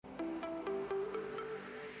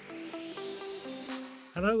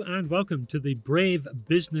Hello and welcome to the Brave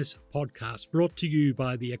Business Podcast, brought to you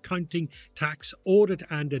by the accounting, tax, audit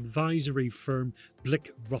and advisory firm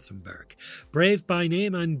Blick Rothenberg. Brave by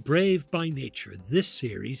name and brave by nature, this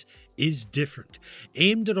series is different.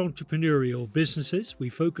 Aimed at entrepreneurial businesses, we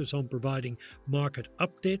focus on providing market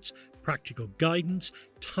updates, practical guidance,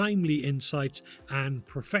 timely insights and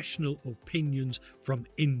professional opinions from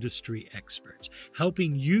industry experts,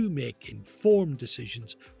 helping you make informed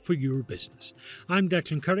decisions for your business. I'm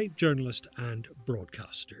Declan Curry, journalist and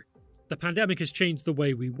broadcaster. The pandemic has changed the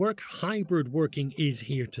way we work. Hybrid working is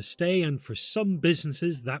here to stay, and for some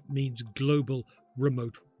businesses that means global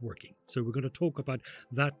remote working. So we're going to talk about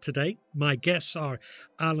that today. My guests are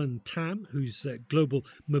Alan Tam, who's a global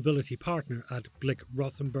mobility partner at Blick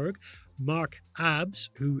Rothenberg, Mark Abbs,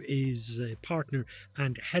 who is a partner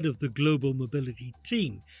and head of the global mobility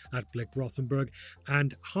team at Blick Rothenberg,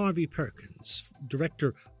 and Harvey Perkins,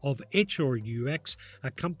 director of HR UX,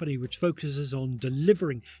 a company which focuses on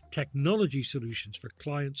delivering technology solutions for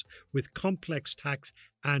clients with complex tax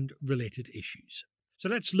and related issues. So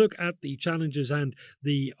let's look at the challenges and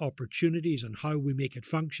the opportunities and how we make it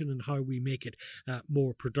function and how we make it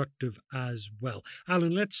more productive as well.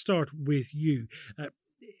 Alan, let's start with you.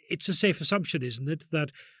 It's a safe assumption, isn't it, that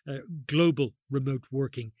global remote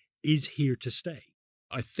working is here to stay?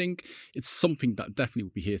 I think it's something that definitely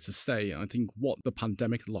will be here to stay. I think what the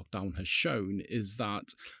pandemic lockdown has shown is that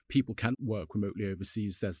people can work remotely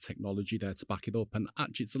overseas. There's technology there to back it up. And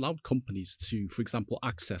actually, it's allowed companies to, for example,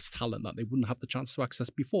 access talent that they wouldn't have the chance to access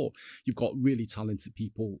before. You've got really talented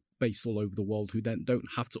people based all over the world who then don't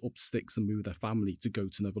have to up sticks and move their family to go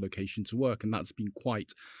to another location to work. And that's been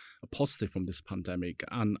quite a positive from this pandemic.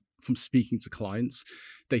 And from speaking to clients,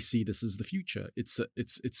 they see this as the future. It's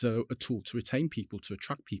a tool to retain people, to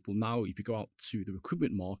attract people. Now, if you go out to the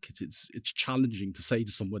recruitment market, it's challenging to say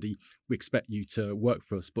to somebody, we expect you to work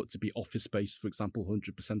for us, but to be office based, for example,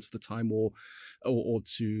 100% of the time, or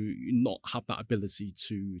to not have that ability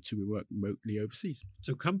to work remotely overseas.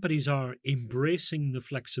 So companies are embracing the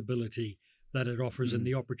flexibility that it offers and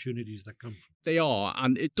the opportunities that come from. They are,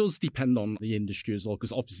 and it does depend on the industry as well,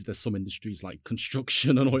 because obviously there's some industries like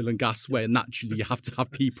construction and oil and gas where naturally you have to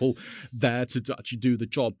have people there to actually do the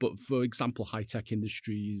job. But for example, high-tech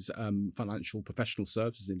industries, financial professional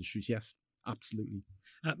services industries, yes, absolutely.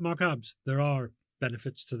 Mark Abbs, there are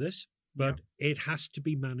benefits to this, but it has to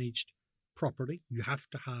be managed properly. You have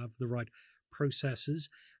to have the right processes.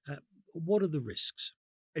 What are the risks?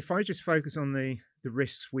 If I just focus on the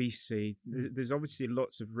risks we see, there's obviously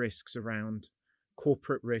lots of risks around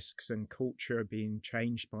corporate risks and culture being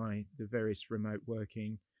changed by the various remote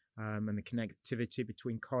working and the connectivity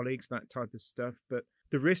between colleagues, that type of stuff. But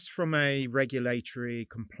the risks from a regulatory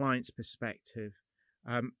compliance perspective,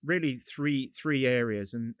 really three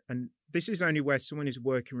areas. And this is only where someone is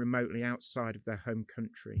working remotely outside of their home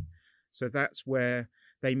country. So that's where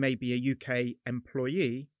they may be a UK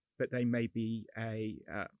employee, but they may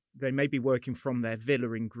be working from their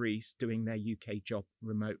villa in Greece doing their UK job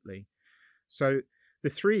remotely. So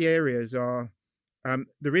the three areas are,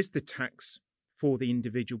 there is the tax for the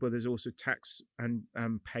individual, but there's also tax and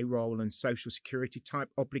payroll and social security type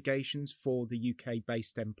obligations for the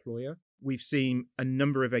UK-based employer. We've seen a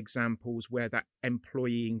number of examples where that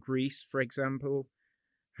employee in Greece, for example,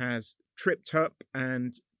 has tripped up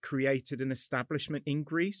and created an establishment in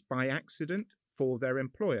Greece by accident for their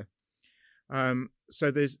employer. So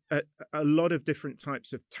there's a lot of different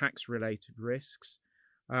types of tax-related risks,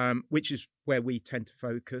 which is where we tend to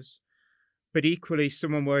focus. But equally,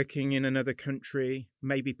 someone working in another country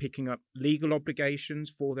may be picking up legal obligations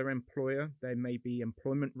for their employer. There may be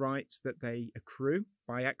employment rights that they accrue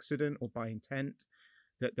by accident or by intent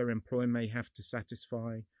that their employer may have to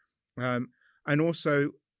satisfy. And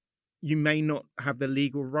also, you may not have the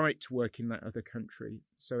legal right to work in that other country.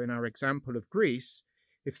 So in our example of Greece,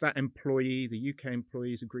 if that employee, the UK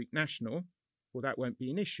employee, is a Greek national, well, that won't be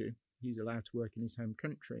an issue. He's allowed to work in his home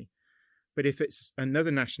country. But if it's another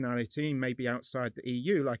nationality, maybe outside the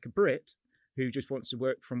EU, like a Brit, who just wants to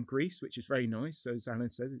work from Greece, which is very nice, so as Alan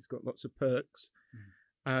says, it's got lots of perks,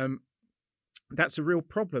 that's a real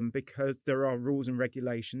problem because there are rules and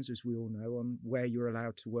regulations, as we all know, on where you're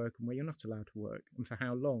allowed to work and where you're not allowed to work and for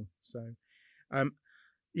how long. So,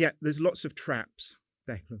 there's lots of traps,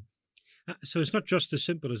 Declan. So it's not just as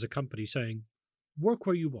simple as a company saying, work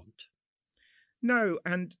where you want. No,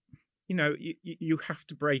 and you have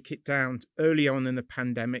to break it down. Early on in the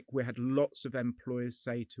pandemic, we had lots of employers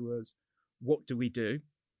say to us, what do we do?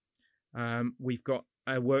 We've got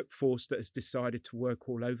a workforce that has decided to work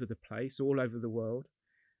all over the place, all over the world.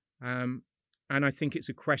 And I think it's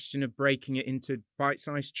a question of breaking it into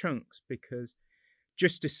bite-sized chunks, because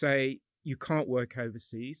just to say you can't work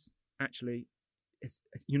overseas. Actually,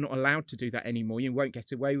 you're not allowed to do that anymore. You won't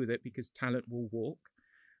get away with it because talent will walk.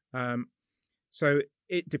 So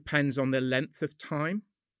it depends on the length of time.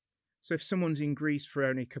 So if someone's in Greece for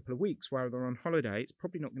only a couple of weeks while they're on holiday, it's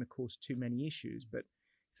probably not going to cause too many issues. But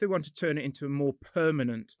if they want to turn it into a more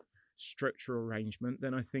permanent structural arrangement,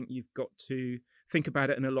 then I think you've got to think about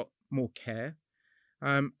it in a lot more care.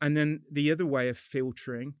 And then the other way of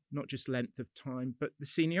filtering, not just length of time, but the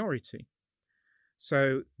seniority.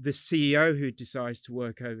 So the CEO who decides to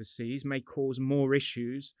work overseas may cause more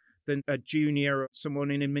issues than a junior or someone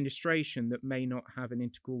in administration that may not have an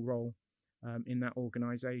integral role in that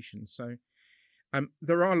organization. So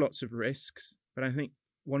there are lots of risks, but I think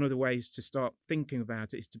one of the ways to start thinking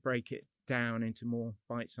about it is to break it down into more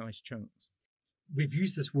bite-sized chunks. We've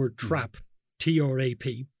used this word trap,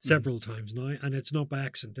 T-R-A-P, several times now, and it's not by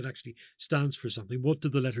accident. It actually stands for something. What do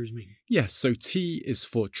the letters mean? Yes, so T is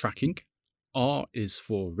for tracking, R is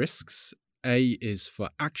for risks, A is for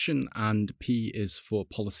action, and P is for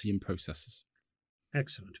policy and processes.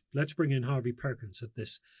 Excellent. Let's bring in Harvey Perkins at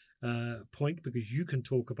this point, because you can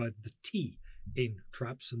talk about the T in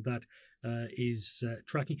traps, and that is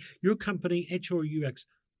tracking. Your company, HRUX,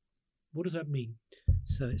 what does that mean?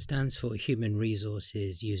 So it stands for Human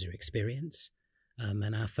Resources User Experience,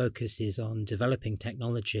 and our focus is on developing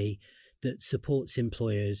technology that supports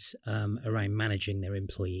employers around managing their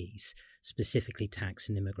employees, specifically tax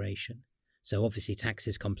and immigration. So obviously tax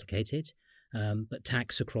is complicated, but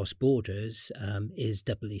tax across borders is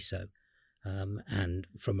doubly so. And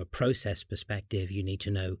from a process perspective, you need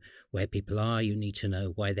to know where people are, you need to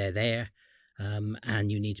know why they're there,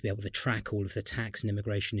 and you need to be able to track all of the tax and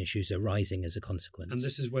immigration issues arising as a consequence. And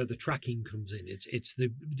this is where the tracking comes in. It's the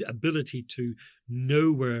ability to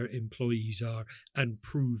know where employees are and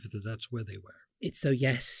prove that that's where they were.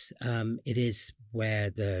 Yes, it is where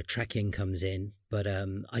the tracking comes in, but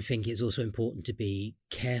I think it's also important to be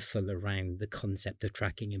careful around the concept of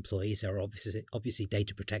tracking employees. There are obviously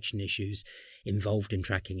data protection issues involved in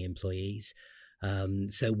tracking employees.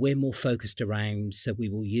 So we're more focused around, so we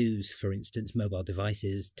will use, for instance, mobile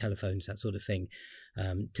devices, telephones, that sort of thing,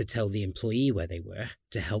 to tell the employee where they were,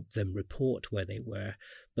 to help them report where they were,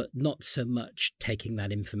 but not so much taking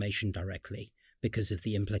that information directly, because of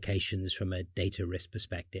the implications from a data risk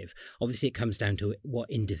perspective. Obviously, it comes down to what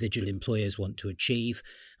individual employers want to achieve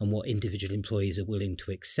and what individual employees are willing to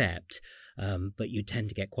accept. But you tend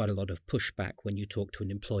to get quite a lot of pushback when you talk to an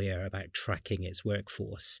employer about tracking its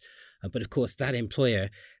workforce. But of course, that employer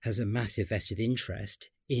has a massive vested interest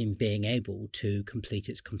in being able to complete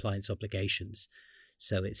its compliance obligations.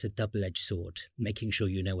 So it's a double-edged sword, making sure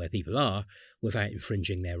you know where people are without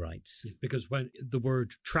infringing their rights. Because when the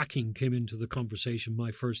word tracking came into the conversation, my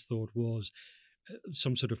first thought was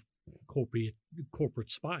some sort of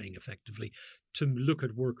corporate spying, effectively, to look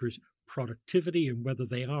at workers' productivity and whether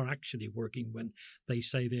they are actually working when they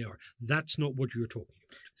say they are. That's not what you're talking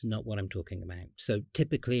about. It's not what I'm talking about. So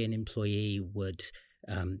typically an employee would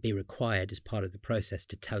be required as part of the process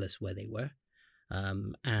to tell us where they were.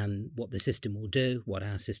 And what the system will do, what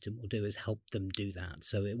our system will do, is help them do that.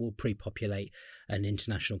 So it will pre-populate an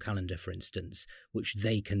international calendar, for instance, which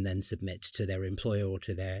they can then submit to their employer or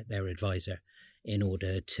to their advisor in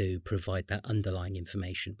order to provide that underlying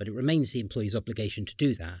information. But it remains the employee's obligation to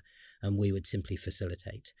do that, and we would simply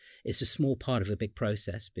facilitate. It's a small part of a big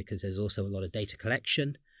process because there's also a lot of data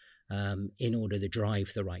collection in order to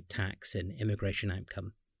drive the right tax and immigration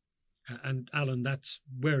outcome. And Alan, that's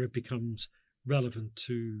where it becomes relevant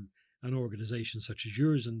to an organization such as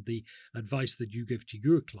yours, and the advice that you give to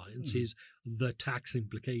your clients is the tax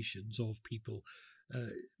implications of people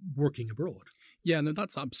working abroad. Yeah, no,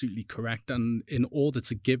 that's absolutely correct. And in order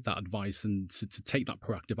to give that advice and to take that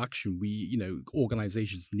proactive action,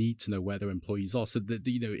 organizations need to know where their employees are. So that,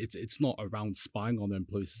 it's not around spying on their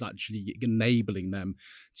employees, it's actually enabling them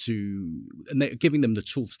giving them the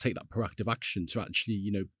tool to take that proactive action to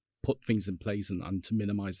actually, put things in place and to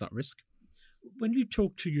minimize that risk. When you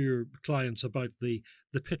talk to your clients about the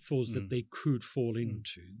pitfalls that they could fall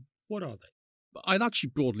into, what are they? I'd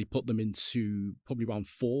actually broadly put them into probably around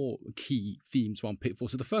 4 key themes around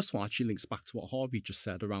pitfalls. So the first one actually links back to what Harvey just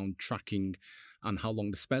said around tracking and how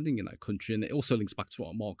long they're spending in that country. And it also links back to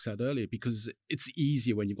what Mark said earlier, because it's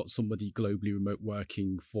easier when you've got somebody globally remote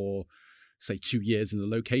working for, say, 2 years in a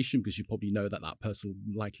location, because you probably know that person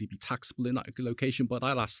will likely be taxable in that location. But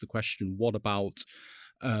I'll ask the question, what about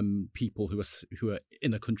people who are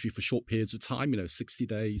in a country for short periods of time, 60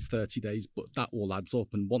 days, 30 days, but that all adds up.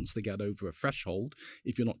 And once they get over a threshold,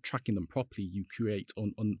 if you're not tracking them properly, you create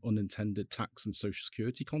unintended tax and social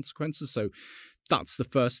security consequences. So that's the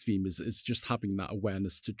first theme, is just having that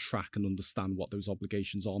awareness to track and understand what those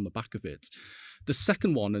obligations are on the back of it. The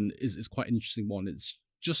second one, and is quite an interesting one, it's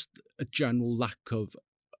just a general lack of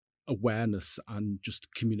awareness and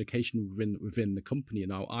just communication within the company.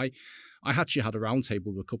 Now, I actually had a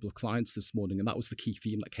roundtable with a couple of clients this morning, and that was the key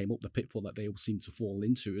theme that came up. The pitfall that they all seem to fall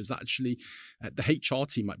into is actually the HR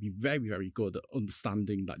team might be very, very good at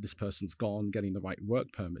understanding that this person's gone, getting the right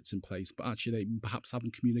work permits in place, but actually they perhaps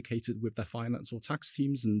haven't communicated with their finance or tax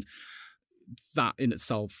teams, and that in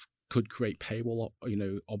itself could create payroll,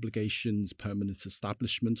 obligations, permanent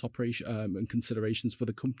establishment operation, and considerations for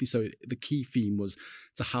the company. So the key theme was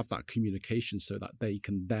to have that communication so that they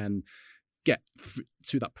can then get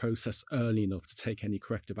to that process early enough to take any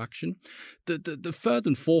corrective action. The third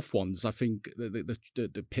and fourth ones, I think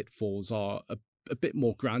the pitfalls are a bit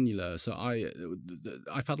more granular. So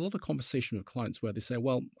I've had a lot of conversation with clients where they say,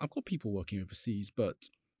 well, I've got people working overseas, but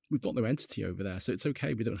we've got no entity over there, so it's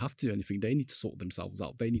okay. We don't have to do anything. They need to sort themselves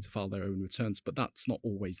out. They need to file their own returns, but that's not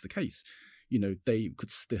always the case. They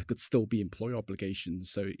could still be employer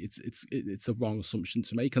obligations. So it's a wrong assumption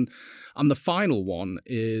to make. And the final one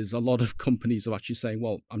is a lot of companies are actually saying,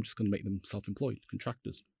 well, I'm just going to make them self-employed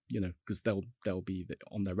contractors, because they'll be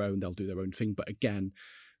on their own. They'll do their own thing. But again,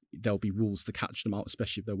 there'll be rules to catch them out,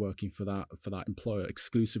 especially if they're working for that employer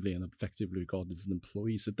exclusively and effectively regarded as an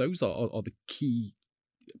employee. So those are the key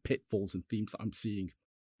pitfalls and themes that I'm seeing.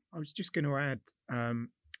 I was just going to add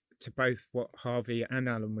to both what Harvey and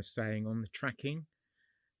Alan were saying on the tracking,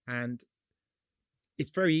 and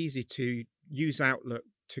it's very easy to use Outlook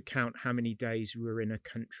to count how many days we're in a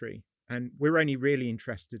country, and we're only really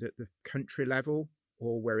interested at the country level,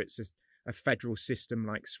 or where it's a federal system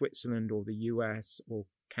like Switzerland or the US or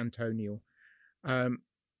cantonal.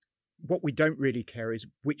 What we don't really care is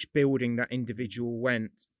which building that individual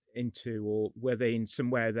went into, or were they in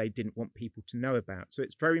somewhere they didn't want people to know about. So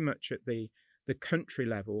it's very much at the country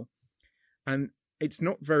level, and it's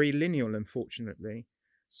not very linear, unfortunately.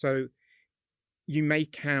 So you may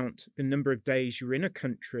count the number of days you're in a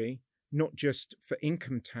country, not just for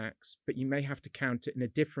income tax, but you may have to count it in a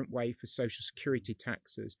different way for social security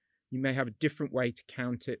taxes. You may have a different way to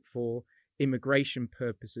count it for immigration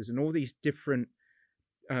purposes, and all these different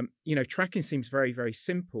tracking seems very, very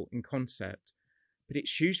simple in concept, but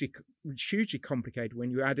it's hugely complicated when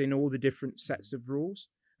you add in all the different sets of rules.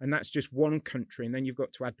 And that's just one country. And then you've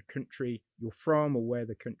got to add the country you're from, or where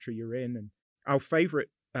the country you're in. And our favorite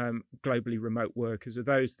globally remote workers are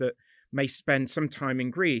those that may spend some time in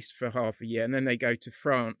Greece for half a year, and then they go to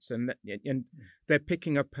France, and they're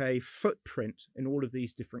picking up a footprint in all of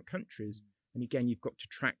these different countries. And again, you've got to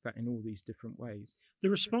track that in all these different ways. The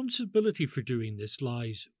responsibility for doing this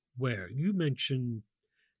lies where? You mentioned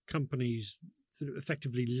companies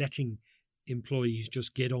effectively letting employees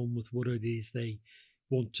just get on with what it is they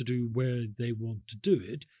want to do where they want to do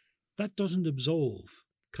it. That doesn't absolve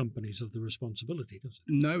companies of the responsibility, does it?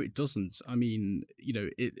 No, it doesn't. I mean,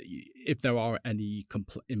 if there are any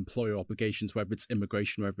employer obligations, whether it's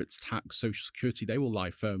immigration, whether it's tax, social security, they will lie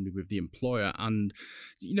firmly with the employer. And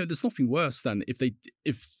there's nothing worse than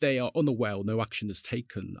if they are unaware or no action is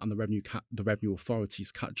taken, and the revenue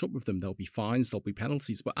authorities catch up with them. There'll be fines, there'll be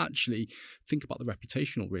penalties. But actually, think about the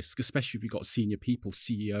reputational risk, especially if you've got senior people,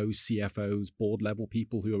 CEOs, CFOs, board level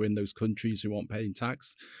people who are in those countries who aren't paying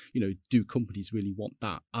tax. Do companies really want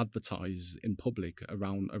that advertise in public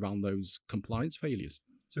around those compliance failures?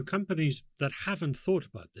 So companies that haven't thought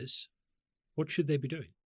about this, what should they be doing?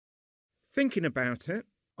 Thinking about it,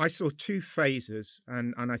 I saw two phases,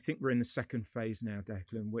 and I think we're in the second phase now,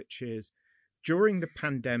 Declan, which is during the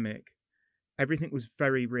pandemic, everything was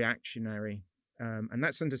very reactionary, and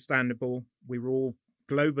that's understandable. We were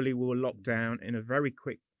locked down in a very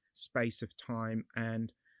quick space of time,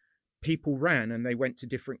 and people ran and they went to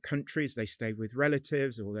different countries. They stayed with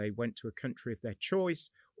relatives, or they went to a country of their choice,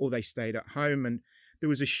 or they stayed at home. And there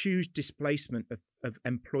was a huge displacement of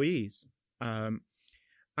employees.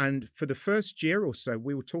 And for the first year or so,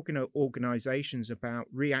 we were talking to organizations about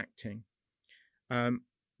reacting.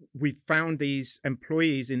 We found these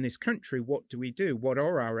employees in this country. What do we do? What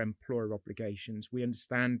are our employer obligations? We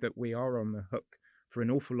understand that we are on the hook for an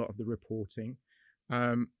awful lot of the reporting.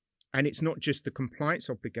 And it's not just the compliance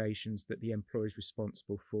obligations that the employer is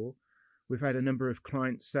responsible for. We've had a number of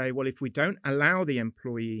clients say, well, if we don't allow the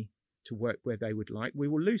employee to work where they would like, we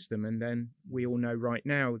will lose them. And then we all know right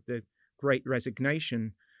now the great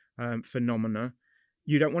resignation phenomena,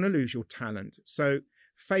 you don't want to lose your talent. So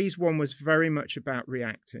phase one was very much about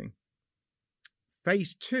reacting.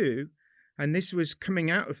 Phase two, and this was coming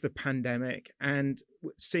out of the pandemic and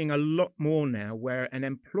seeing a lot more now where an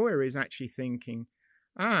employer is actually thinking,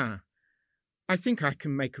 I think I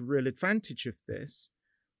can make a real advantage of this.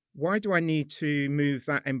 Why do I need to move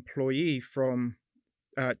that employee from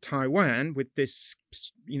Taiwan with this,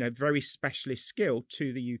 very specialist skill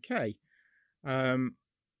to the UK?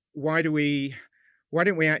 Why don't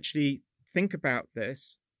we actually think about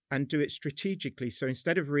this and do it strategically? So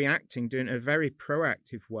instead of reacting, doing it in a very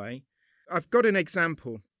proactive way. I've got an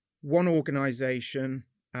example. One organization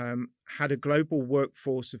had a global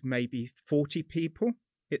workforce of maybe 40 people.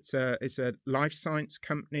 It's a life science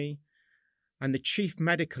company. And the chief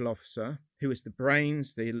medical officer, who is the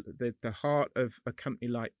brains, the heart of a company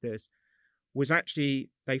like this,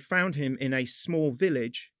 they found him in a small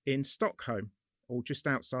village in Stockholm, or just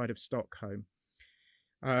outside of Stockholm.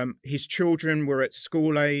 His children were at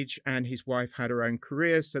school age and his wife had her own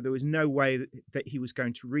career, so there was no way that he was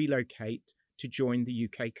going to relocate to join the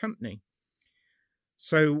UK company.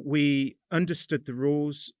 So we understood the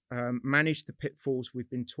rules, managed the pitfalls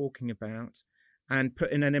we've been talking about, and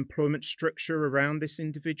put in an employment structure around this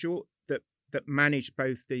individual that managed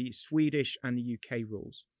both the Swedish and the UK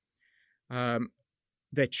rules.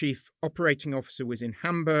 Their chief operating officer was in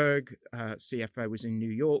Hamburg, CFO was in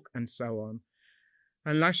New York, and so on.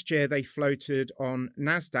 And last year they floated on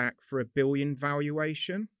NASDAQ for $1 billion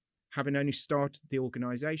valuation, having only started the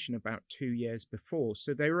organization about 2 years before.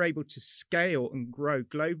 So they were able to scale and grow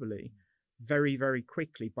globally very, very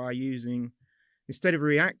quickly by using, instead of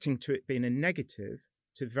reacting to it being a negative,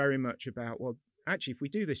 to very much about, well, actually, if we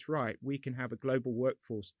do this right, we can have a global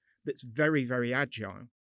workforce that's very, very agile.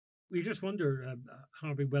 We just wonder,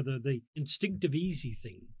 Harvey, whether the instinctive easy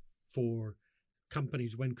thing for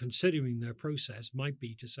companies when considering their process might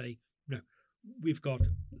be to say, no, we've got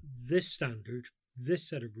this standard, this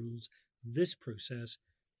set of rules, this process,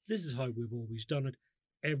 this is how we've always done it.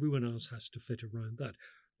 Everyone else has to fit around that.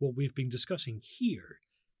 What we've been discussing here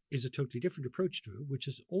is a totally different approach to it, which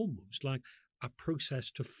is almost like a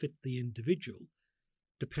process to fit the individual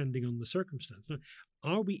depending on the circumstance. Now,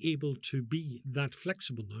 are we able to be that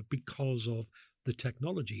flexible now because of the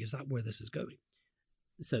technology? Is that where this is going?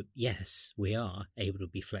 So yes, we are able to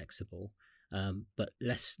be flexible, but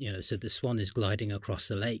less, so the swan is gliding across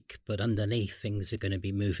the lake, but underneath things are going to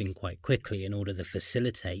be moving quite quickly in order to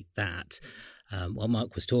facilitate that. While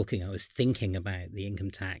Mark was talking, I was thinking about the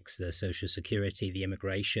income tax, the social security, the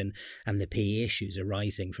immigration, and the PE issues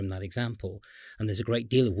arising from that example. And there's a great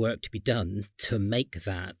deal of work to be done to make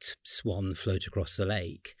that swan float across the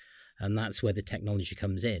lake. And that's where the technology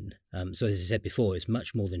comes in. So as I said before, it's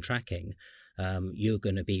much more than tracking. You're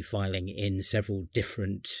going to be filing in several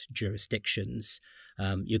different jurisdictions.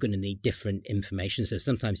 You're going to need different information. So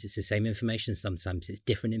sometimes it's the same information, sometimes it's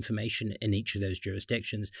different information in each of those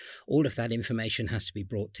jurisdictions. All of that information has to be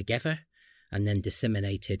brought together and then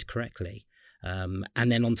disseminated correctly.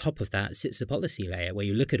 And then on top of that sits the policy layer where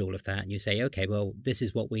you look at all of that and you say, okay, well, this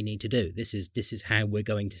is what we need to do. This is how we're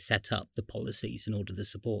going to set up the policies in order to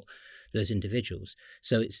support those individuals.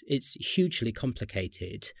 So it's hugely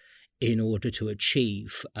complicated in order to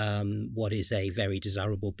achieve what is a very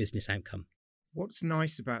desirable business outcome. What's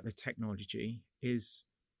nice about the technology is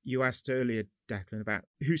you asked earlier, Declan, about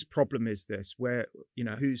whose problem is this? Where,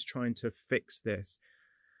 who's trying to fix this?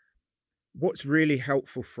 What's really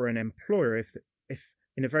helpful for an employer, if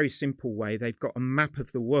in a very simple way, they've got a map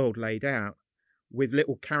of the world laid out with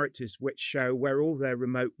little characters which show where all their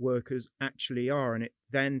remote workers actually are, and it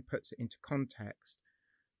then puts it into context.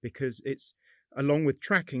 Because it's, along with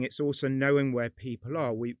tracking, it's also knowing where people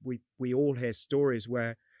are. We all hear stories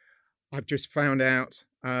where I've just found out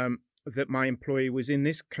that my employee was in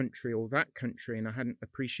this country or that country, and I hadn't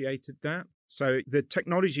appreciated that. So the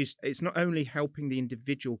technology, it's not only helping the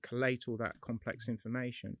individual collate all that complex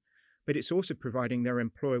information, but it's also providing their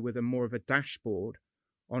employer with more of a dashboard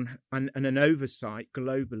on and an oversight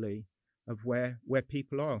globally of where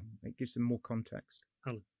people are. It gives them more context.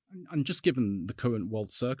 And just given the current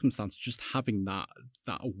world circumstances, just having that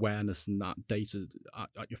awareness and that data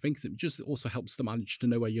at your fingertips, it just also helps to manage to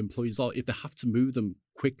know where your employees are. If they have to move them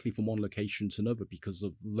quickly from one location to another because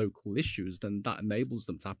of local issues, then that enables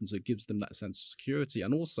them to happen. So it gives them that sense of security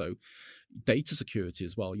and also data security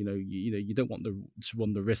as well. You don't want to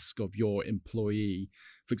run the risk of your employee,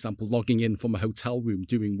 for example, logging in from a hotel room,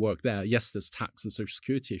 doing work there. Yes, there's tax and social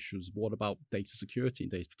security issues. But what about data security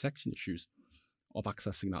and data protection issues of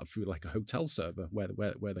accessing that through like a hotel server where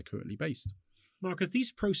they're currently based? Mark, if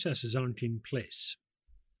these processes aren't in place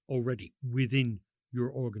already within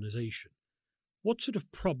your organization, what sort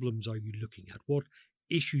of problems are you looking at? What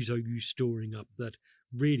issues are you storing up that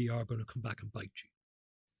really are going to come back and bite you?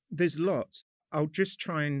 There's lots. I'll just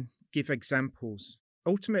try and give examples.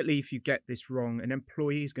 Ultimately, if you get this wrong, an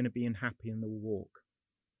employee is going to be unhappy and they'll walk,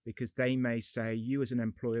 because they may say, you as an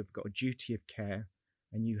employer have got a duty of care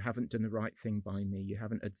and you haven't done the right thing by me. You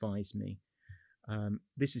haven't advised me.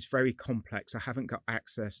 This is very complex. I haven't got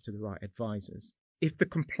access to the right advisors. If the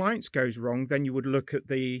compliance goes wrong, then you would look at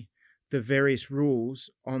the various rules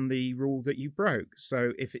on the rule that you broke.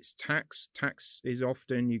 So if it's tax is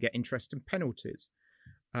often you get interest and penalties.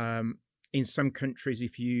 In some countries,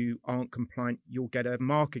 if you aren't compliant, you'll get a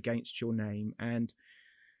mark against your name and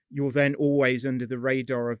you're then always under the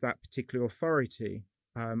radar of that particular authority.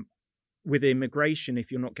 With immigration,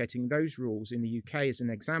 if you're not getting those rules in the UK, as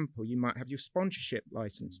an example, you might have your sponsorship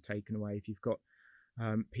license taken away if you've got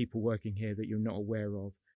people working here that you're not aware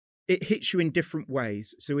of. It hits you in different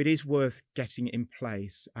ways, so it is worth getting it in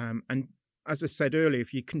place. And as I said earlier,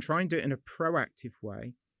 if you can try and do it in a proactive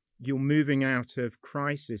way, you're moving out of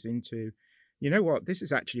crisis into, you know what, this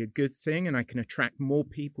is actually a good thing and I can attract more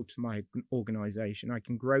people to my organization. I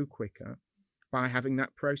can grow quicker by having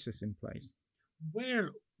that process in place.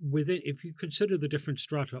 Where within, if you consider the different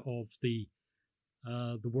strata of the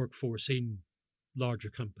workforce in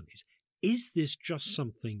larger companies, is this just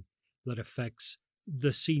something that affects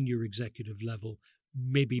the senior executive level,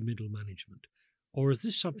 maybe middle management? Or is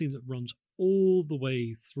this something that runs all the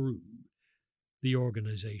way through the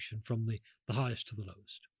organization from the highest to the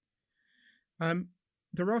lowest?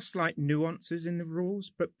 There are slight nuances in the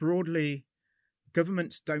rules, but broadly,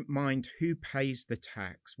 governments don't mind who pays the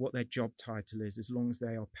tax, what their job title is, as long as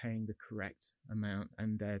they are paying the correct amount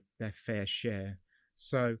and their fair share.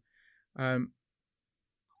 So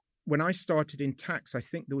when I started in tax, I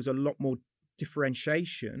think there was a lot more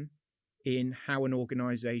differentiation in how an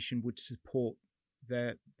organization would support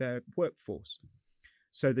their workforce.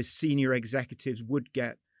 So the senior executives would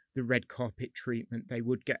get the red carpet treatment. They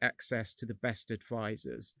would get access to the best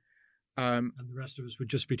advisors. And the rest of us would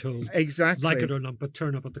just be told, exactly, like it or not, but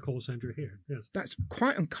turn up at the call center here. Yes, that's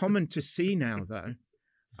quite uncommon to see now, though.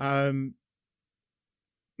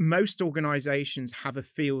 Most organizations have a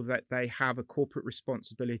feel that they have a corporate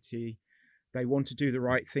responsibility. They want to do the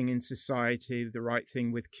right thing in society, the right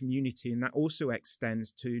thing with community. And that also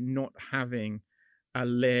extends to not having a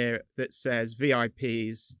layer that says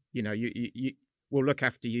VIPs, you will look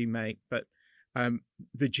after you, mate, but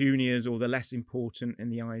the juniors or the less important in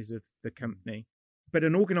the eyes of the company. But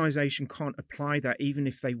an organization can't apply that even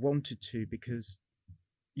if they wanted to, because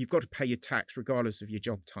you've got to pay your tax regardless of your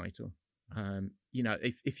job title.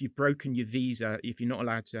 If you've broken your visa, if you're not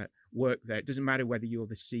allowed to work there, it doesn't matter whether you're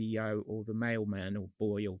the CEO or the mailman or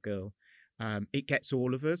boy or girl. It gets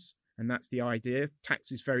all of us, and that's the idea.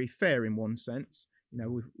 Tax is very fair in one sense.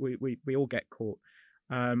 We all get caught.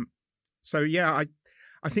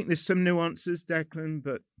 I think there's some nuances, Declan,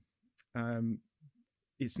 but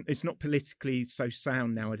it's not politically so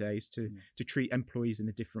sound nowadays to treat employees in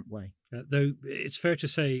a different way. Though it's fair to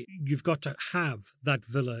say you've got to have that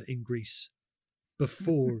villa in Greece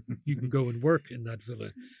before you can go and work in that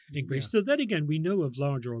villa in Greece. Yeah. So then again, we know of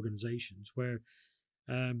large organizations where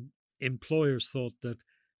employers thought that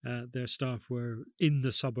their staff were in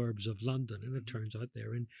the suburbs of London, and it turns out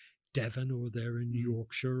they're in Devon, or they're in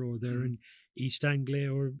Yorkshire, or they're in East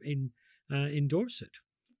Anglia, or in Dorset.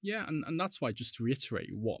 Yeah, and that's why, just to reiterate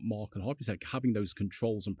what Mark and Harvey said, having those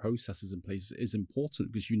controls and processes in place is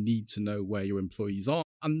important, because you need to know where your employees are.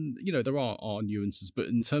 And, there are nuances, but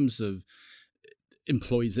in terms of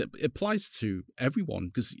employees, it applies to everyone,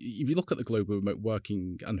 because if you look at the global remote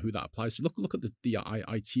working and who that applies to, look at the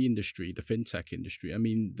IT industry, the fintech industry. I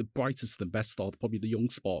mean, the brightest and best are probably the young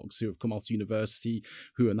sparks who have come out of university,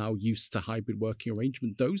 who are now used to hybrid working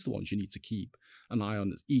arrangement. Those are the ones you need to keep an eye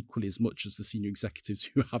on equally as much as the senior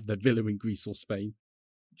executives who have their villa in Greece or Spain.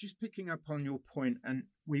 Just picking up on your point, and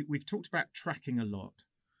we've talked about tracking a lot,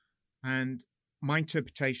 and my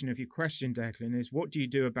interpretation of your question, Declan, is what do you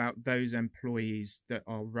do about those employees that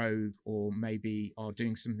are rogue or maybe are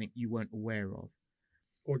doing something you weren't aware of?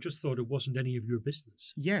 Or just thought it wasn't any of your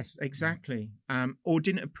business. Yes, exactly. Or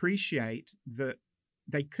didn't appreciate that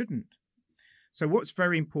they couldn't. So what's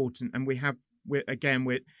very important, and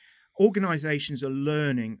organizations are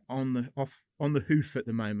learning on the hoof at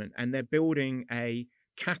the moment, and they're building a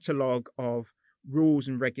catalogue of rules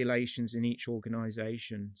and regulations in each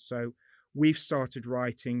organization. So we've started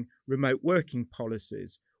writing remote working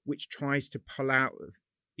policies, which tries to pull out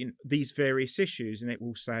in these various issues. And it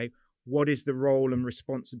will say, what is the role and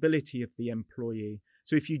responsibility of the employee?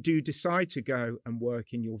 So if you do decide to go and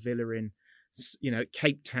work in your villa in,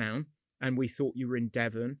 Cape Town, and we thought you were in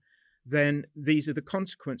Devon, then these are the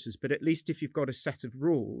consequences. But at least if you've got a set of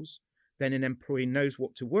rules, then an employee knows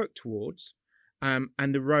what to work towards. And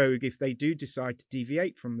the rogue, if they do decide to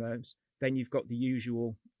deviate from those, then you've got the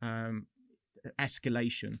usual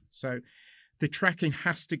escalation. So the tracking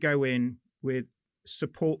has to go in with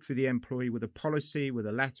support for the employee, with a policy, with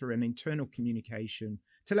a letter, and internal communication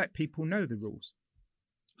to let people know the rules.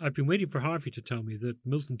 I've been waiting for Harvey to tell me that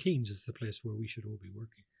Milton Keynes is the place where we should all be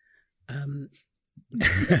working.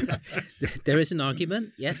 There is an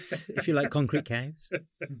argument, yes, if you like concrete cows.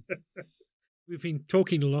 We've been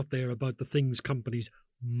talking a lot there about the things companies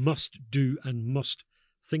must do and must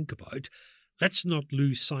think about. Let's not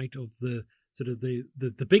lose sight of the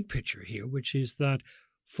big picture here, which is that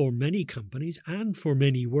for many companies and for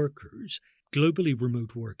many workers, globally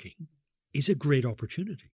remote working is a great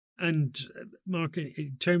opportunity. And Mark,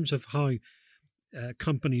 in terms of how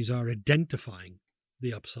companies are identifying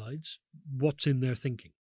the upsides, what's in their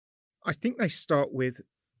thinking? I think they start with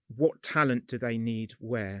what talent do they need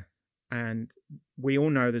where? And we all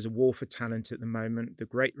know there's a war for talent at the moment. The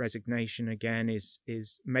Great Resignation, again,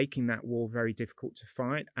 is making that war very difficult to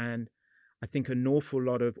fight. And I think an awful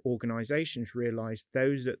lot of organizations realize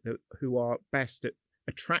those who are best at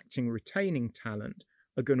attracting, retaining talent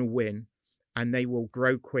are going to win, and they will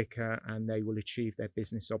grow quicker and they will achieve their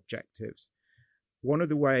business objectives. One of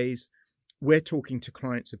the ways we're talking to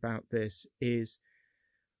clients about this is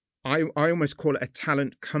I almost call it a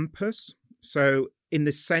talent compass. So in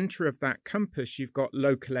the center of that compass, you've got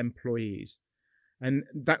local employees. And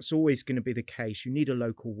that's always going to be the case. You need a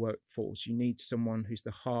local workforce. You need someone who's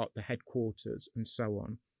the heart, the headquarters, and so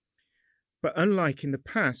on. But unlike in the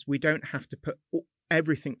past, we don't have to put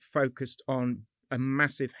everything focused on a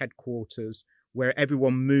massive headquarters where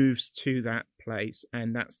everyone moves to that place,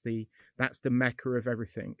 and that's the mecca of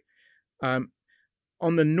everything.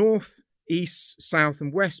 On the north, east, south,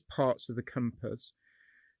 and west parts of the compass,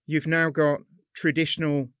 you've now got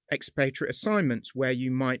traditional expatriate assignments where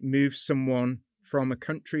you might move someone from a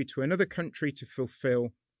country to another country to fulfill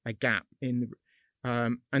a gap in,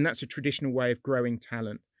 and that's a traditional way of growing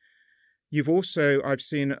talent. You've also, I've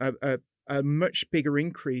seen a much bigger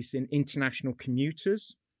increase in international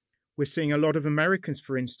commuters. We're seeing a lot of Americans,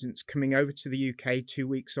 for instance, coming over to the UK 2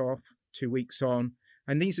 weeks off, 2 weeks on.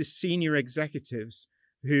 And these are senior executives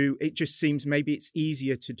who it just seems maybe it's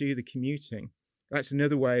easier to do the commuting. That's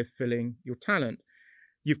another way of filling your talent.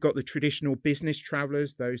 You've got the traditional business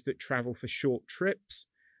travelers, those that travel for short trips.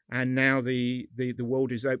 And now the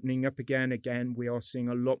world is opening up again. Again, we are seeing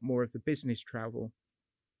a lot more of the business travel.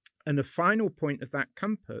 And the final point of that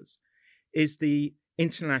compass is the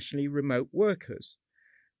internationally remote workers.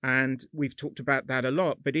 And we've talked about that a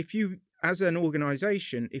lot. But if you, as an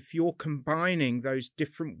organization, if you're combining those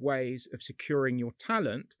different ways of securing your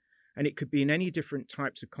talent, and it could be in any different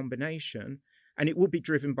types of combination, and it will be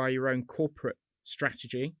driven by your own corporate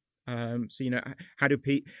strategy. So, how do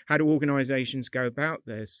organizations go about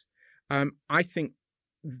this? I think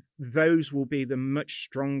those will be the much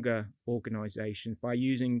stronger organizations by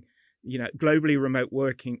using, globally remote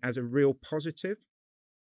working as a real positive.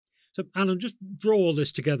 So, Alan, just draw all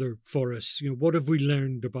this together for us. What have we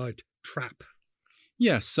learned about TRAP?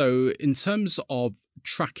 Yeah, so in terms of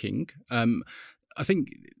tracking, I think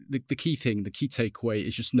the key thing, the key takeaway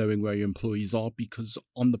is just knowing where your employees are, because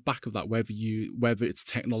on the back of that, whether it's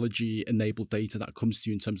technology-enabled data that comes to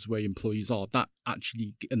you in terms of where your employees are, that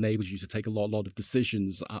actually enables you to take a lot of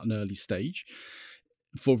decisions at an early stage.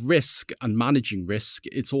 For risk and managing risk,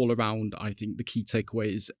 it's all around, I think the key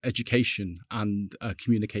takeaway is education and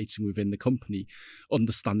communicating within the company,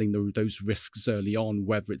 understanding those risks early on,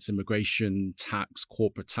 whether it's immigration, tax,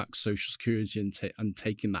 corporate tax, social security, and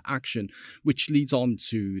taking that action, which leads on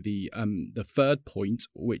to the third point,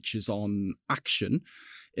 which is on action,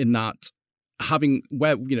 in that having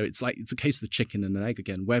where, it's a case of the chicken and an egg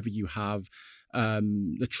again, whether you have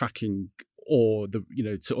the tracking or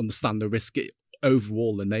to understand the risk, it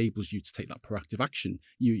overall enables you to take that proactive action.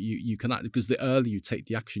 You can act, because the earlier you take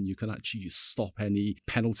the action, you can actually stop any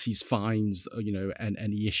penalties, fines, and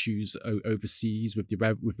any issues overseas with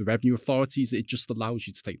the revenue authorities. It just allows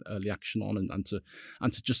you to take the early action on and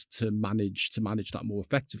to manage that more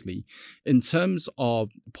effectively. In terms of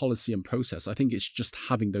policy and process, I think it's just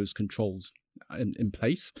having those controls in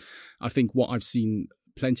place. I think what I've seen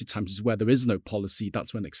plenty of times is where there is no policy,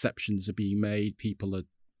 that's when exceptions are being made.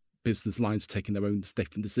 Business lines are taking their own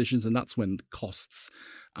different decisions, and that's when costs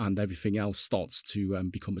and everything else starts to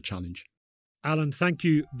become a challenge. Alan, thank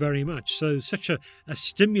you very much. So, such a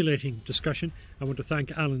stimulating discussion. I want to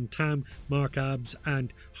thank Alan Tam, Mark Abbs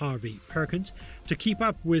and Harvey Perkins. To keep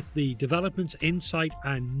up with the developments, insight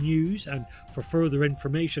and news, and for further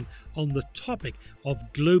information on the topic of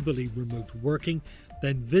globally remote working,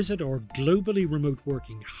 then visit our Globally Remote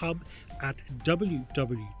Working Hub at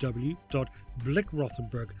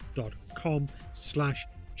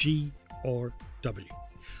www.blickrothenberg.com/GRW.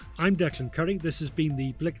 I'm Declan Curry. This has been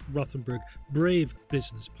the Blick Rothenberg Brave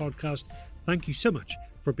Business Podcast. Thank you so much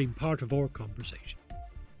for being part of our conversation.